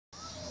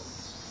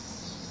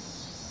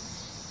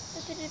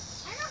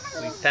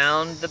We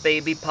found the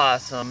baby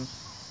possum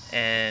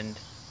and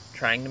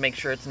trying to make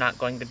sure it's not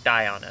going to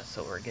die on us,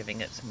 so we're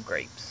giving it some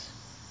grapes.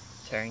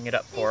 Tearing it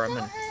up for him.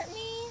 Don't hurt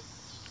me.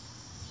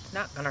 It's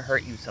not gonna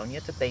hurt you, Sonia.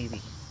 It's a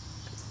baby.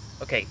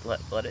 Okay,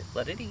 let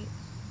it eat.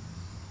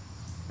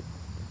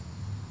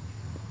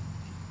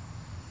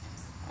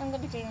 I'm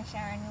gonna be taking a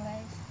shower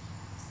anyways.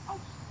 Oh,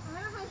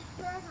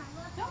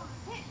 don't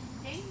hit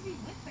Daisy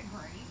with the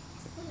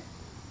grapes.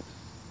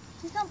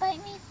 Please don't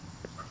bite me.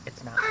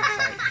 It's not gonna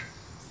bite.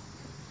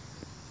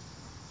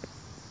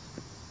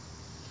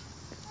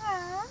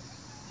 Aww.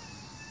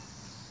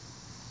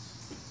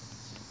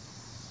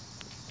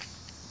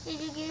 Did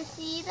you get a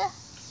seed?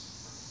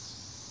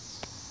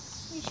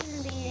 You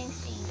shouldn't be eating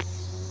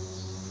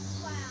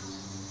seeds. Wow.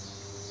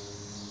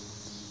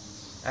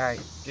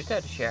 Alright, just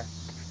had to share.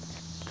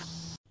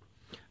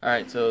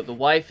 Alright, so the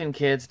wife and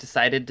kids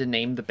decided to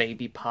name the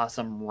baby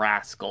possum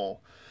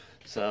Rascal.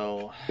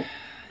 So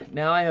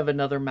now I have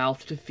another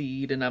mouth to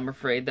feed, and I'm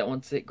afraid that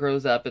once it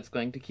grows up, it's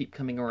going to keep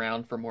coming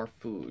around for more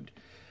food.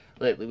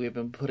 Lately, we've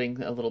been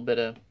putting a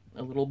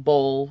little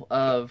bowl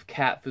of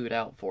cat food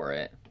out for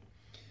it.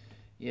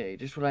 Yay,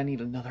 just what I need,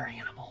 another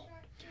animal.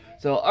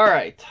 So,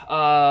 alright,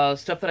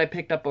 stuff that I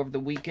picked up over the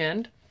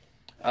weekend.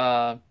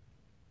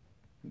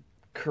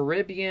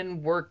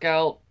 Caribbean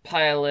workout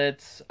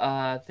pilots.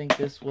 I think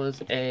this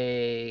was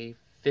a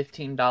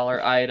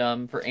 $15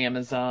 item for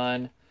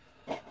Amazon.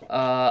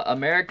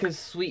 America's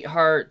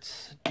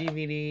Sweethearts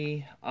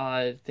DVD.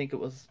 I think it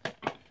was...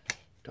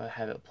 Do I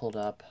have it pulled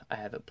up? I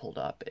have it pulled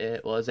up.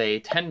 It was a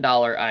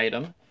 $10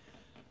 item.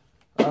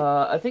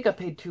 I think I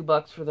paid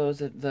 $2 for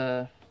those at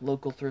the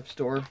local thrift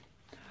store.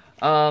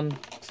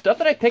 Stuff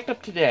that I picked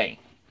up today.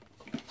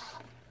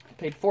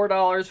 Paid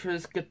 $4 for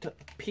this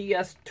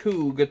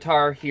PS2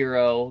 Guitar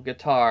Hero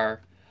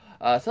guitar.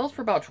 Sells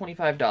for about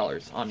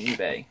 $25 on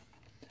eBay.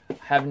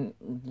 Haven't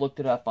looked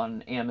it up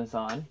on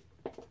Amazon.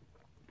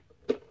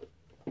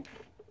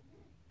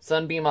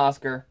 Sunbeam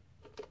Oscar.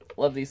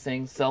 Love these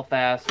things. Sell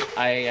fast.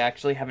 I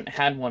actually haven't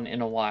had one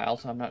in a while,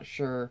 so I'm not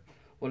sure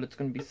what it's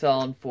going to be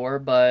selling for,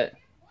 but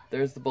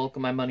there's the bulk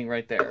of my money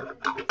right there.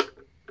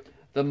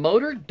 The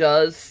motor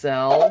does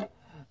sell,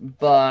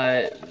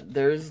 but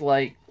there's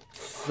like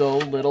so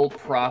little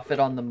profit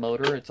on the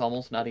motor, it's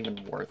almost not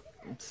even worth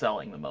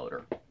selling the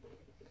motor.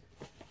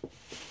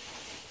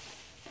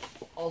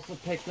 Also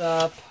picked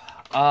up,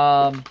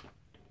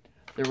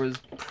 there was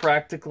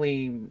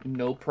practically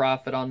no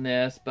profit on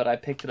this, but I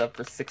picked it up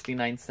for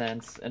 69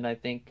 cents, and I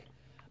think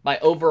my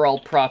overall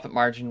profit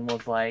margin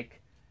was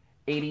like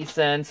 80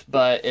 cents,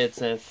 but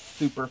it's a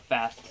super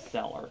fast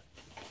seller.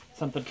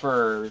 Something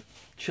for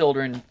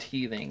children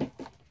teething.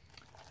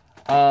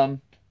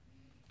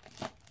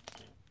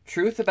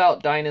 Truth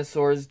About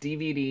Dinosaurs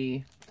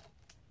DVD.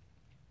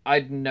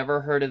 I'd never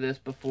heard of this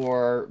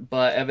before,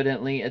 but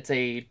evidently it's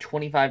a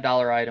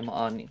 $25 item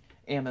on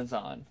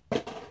Amazon.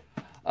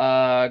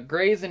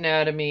 Grey's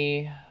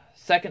Anatomy,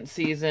 second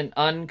season,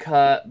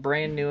 uncut,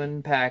 brand new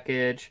in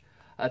package.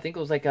 I think it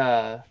was like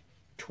a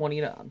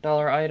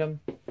 $20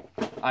 item.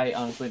 I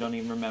honestly don't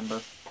even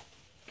remember.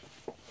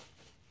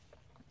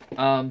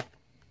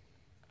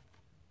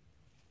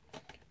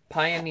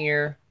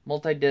 Pioneer,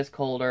 multi-disc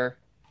holder.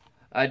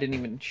 I didn't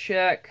even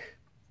check.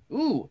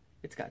 Ooh,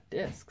 it's got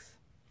discs.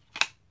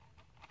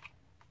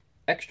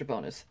 Extra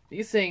bonus.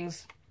 These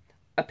things,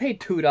 I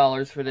paid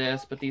 $2 for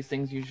this, but these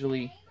things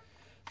usually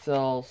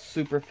sell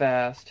super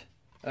fast.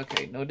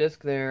 Okay, no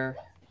disc there.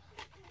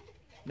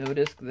 No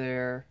disc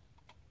there.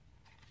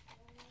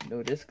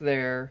 No disc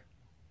there.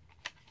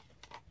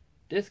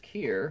 Disc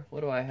here.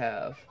 What do I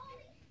have?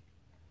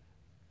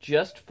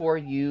 Just For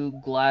You,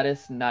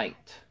 Gladys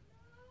Knight.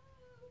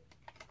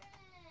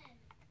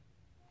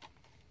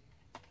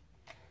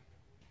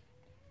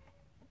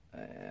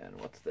 And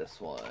what's this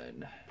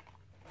one?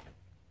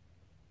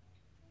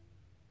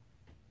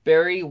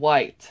 Barry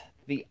White,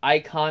 The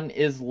Icon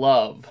Is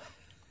Love.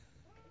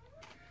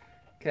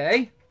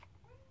 Okay.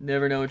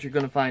 Never know what you're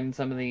going to find in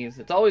some of these.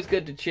 It's always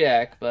good to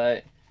check,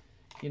 but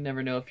you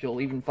never know if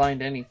you'll even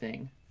find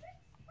anything.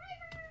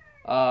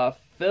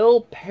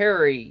 Phil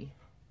Perry,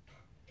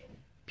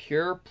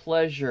 Pure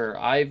Pleasure.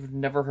 I've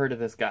never heard of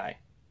this guy.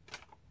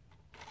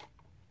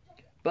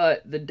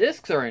 But the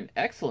discs are in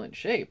excellent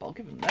shape. I'll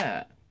give him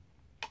that.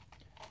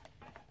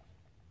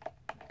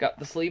 Got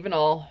the sleeve and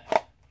all.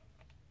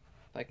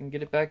 If I can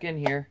get it back in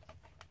here.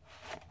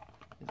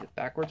 Is it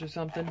backwards or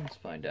something? Let's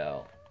find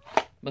out.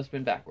 Must have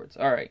been backwards.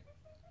 Alright.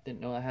 Didn't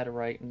know I had a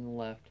right and a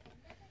left.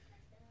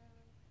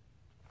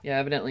 Yeah,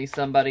 evidently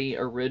somebody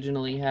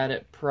originally had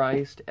it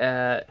priced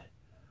at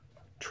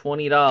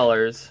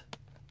 $20.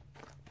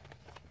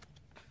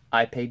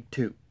 I paid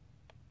 $2.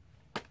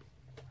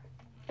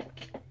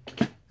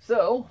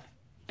 So,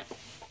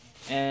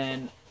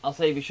 and I'll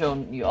save you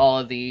showing you all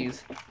of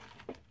these.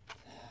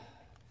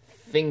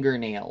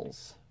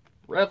 Fingernails.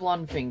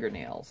 Revlon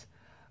fingernails.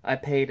 I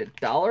paid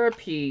 $1 a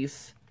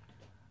piece.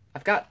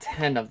 I've got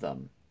 10 of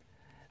them.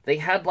 They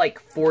had like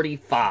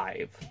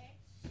 45.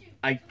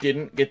 I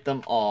didn't get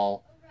them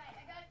all.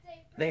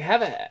 they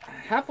have a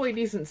halfway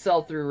decent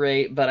sell-through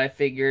rate, but I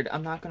figured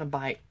I'm not going to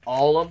buy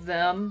all of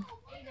them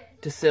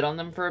to sit on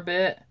them for a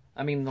bit.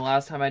 I mean, the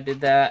last time I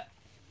did that,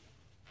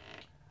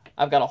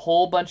 I've got a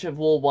whole bunch of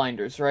wool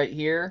winders right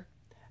here.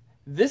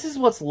 This is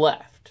what's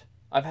left.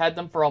 I've had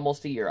them for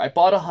almost a year. I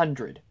bought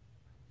 100.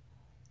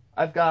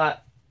 I've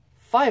got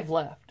 5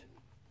 left.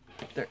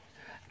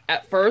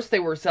 At first, they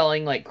were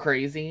selling like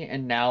crazy,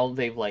 and now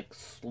they've like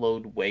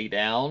slowed way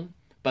down,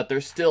 but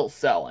they're still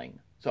selling.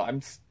 So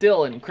I'm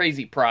still in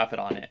crazy profit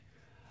on it.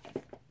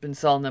 Been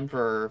selling them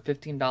for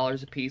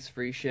 $15 a piece,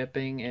 free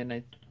shipping,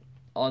 and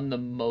on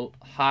the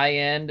high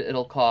end,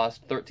 it'll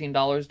cost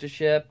 $13 to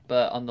ship,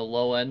 but on the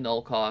low end,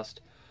 it'll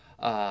cost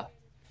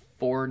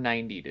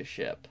 $4.90 to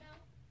ship.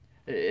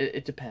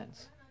 It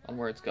depends on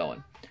where it's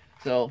going.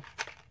 So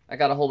I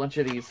got a whole bunch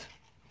of these.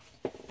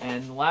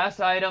 And the last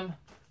item,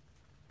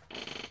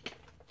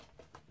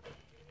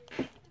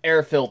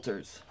 air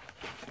filters.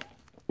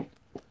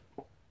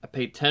 I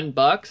paid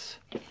 $10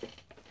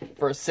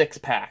 for a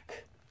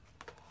 6-pack.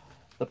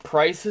 The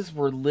prices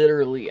were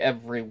literally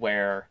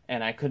everywhere,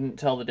 and I couldn't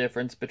tell the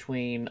difference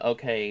between,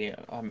 okay,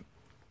 I'm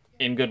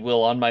in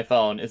Goodwill on my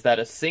phone. Is that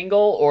a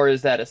single, or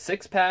is that a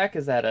 6-pack?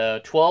 Is that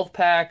a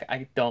 12-pack?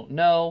 I don't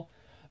know,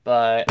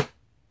 but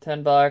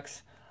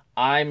 $10.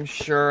 I'm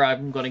sure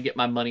I'm going to get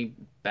my money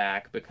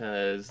back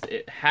because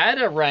it had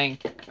a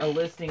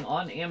listing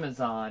on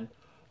Amazon,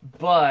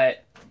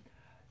 but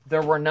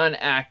there were none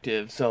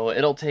active, so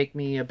it'll take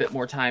me a bit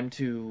more time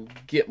to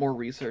get more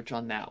research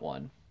on that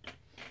one.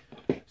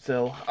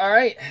 So,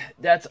 alright,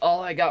 that's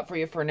all I got for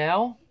you for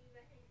now.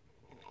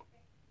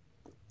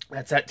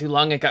 That's that too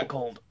long, it got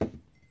cold.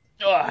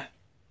 Ugh.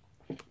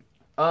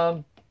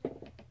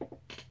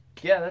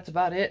 Yeah, that's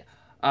about it.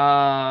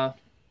 I'll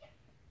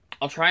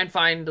try and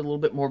find a little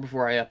bit more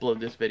before I upload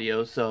this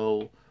video,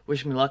 so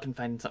wish me luck in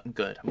finding something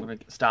good. I'm gonna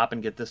stop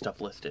and get this stuff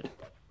listed.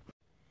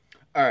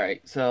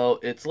 Alright, so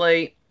it's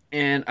late,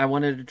 and I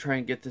wanted to try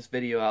and get this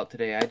video out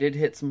today. I did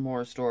hit some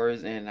more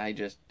stores, and I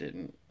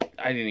didn't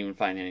even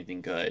find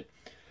anything good.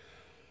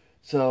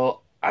 So,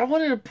 I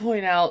wanted to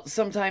point out,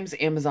 sometimes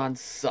Amazon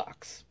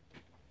sucks.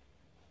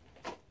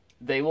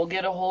 They will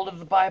get a hold of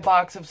the buy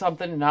box of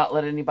something and not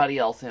let anybody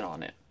else in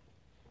on it.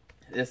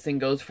 This thing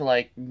goes for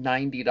like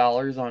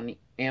 $90 on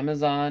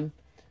Amazon.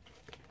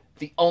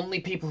 The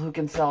only people who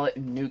can sell it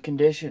in new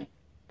condition,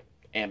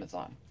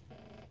 Amazon.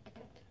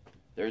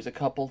 There's a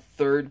couple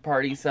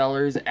third-party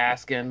sellers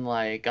asking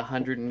like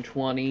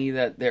 $120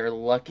 that they're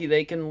lucky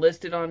they can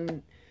list it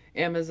on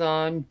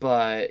Amazon,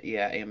 but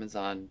yeah,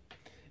 Amazon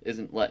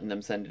isn't letting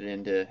them send it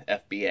into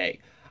FBA.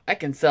 I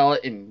can sell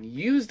it in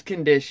used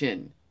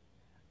condition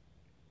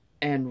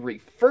and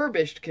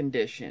refurbished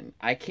condition.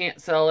 I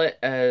can't sell it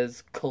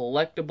as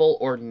collectible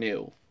or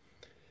new.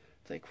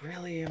 It's like,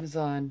 really,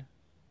 Amazon?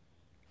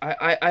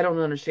 I don't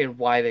understand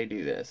why they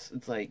do this.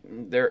 It's like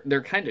they're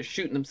kind of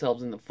shooting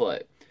themselves in the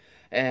foot.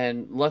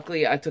 And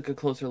luckily, I took a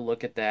closer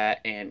look at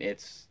that, and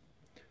it's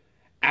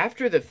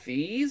after the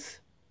fees,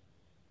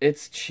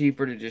 it's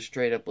cheaper to just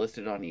straight up list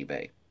it on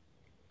eBay.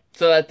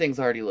 So that thing's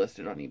already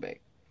listed on eBay.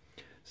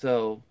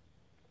 So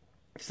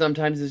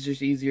sometimes it's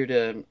just easier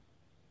to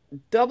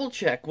double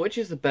check which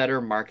is the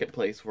better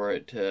marketplace for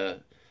it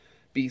to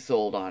be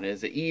sold on.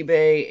 Is it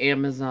eBay,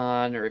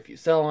 Amazon, or if you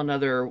sell on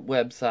other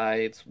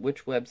websites,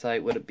 which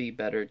website would it be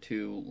better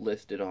to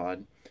list it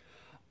on?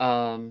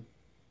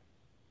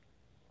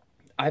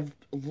 I've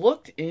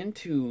looked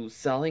into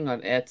selling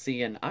on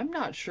Etsy, and I'm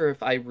not sure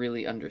if I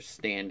really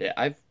understand it.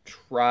 I've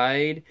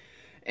tried,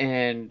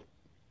 and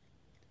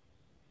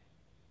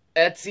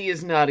Etsy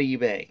is not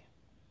eBay.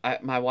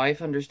 My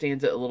wife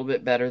understands it a little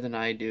bit better than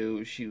I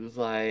do. She was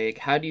like,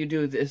 how do you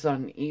do this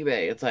on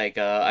eBay? It's like,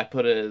 I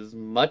put as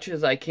much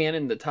as I can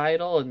in the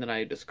title, and then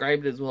I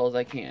describe it as well as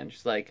I can.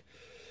 She's like,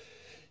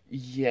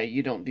 yeah,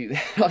 you don't do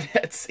that on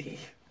Etsy.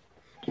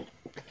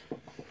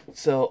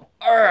 So,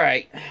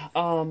 alright.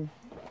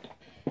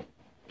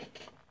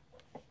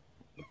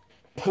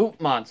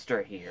 Poop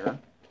monster here.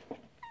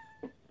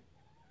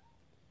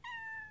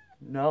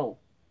 No.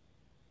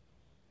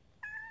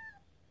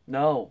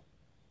 No.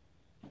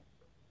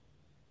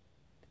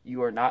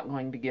 You are not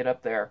going to get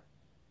up there.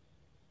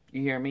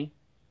 You hear me?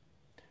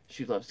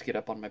 She loves to get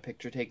up on my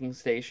picture-taking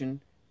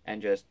station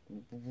and just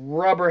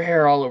rub her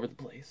hair all over the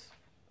place.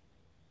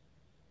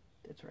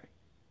 That's right.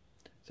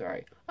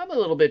 Sorry. I'm a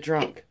little bit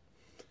drunk.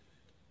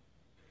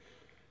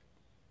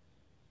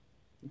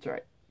 That's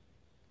right.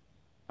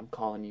 I'm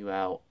calling you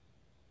out.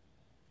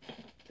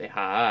 Say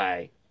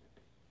hi.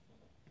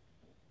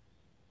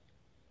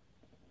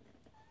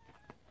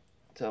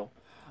 So,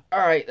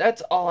 alright,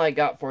 that's all I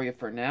got for you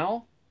for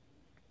now.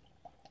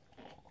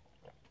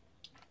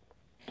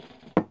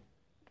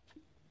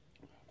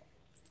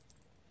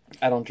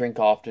 I don't drink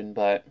often,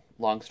 but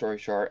long story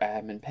short, I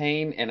am in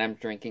pain, and I'm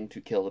drinking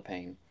to kill the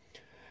pain.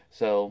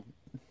 So,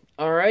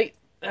 alright,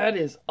 that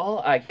is all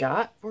I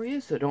got for you,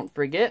 so don't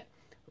forget,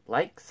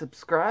 like,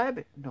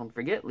 subscribe, don't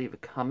forget, leave a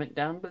comment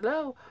down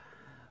below.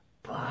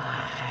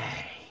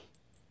 Bye.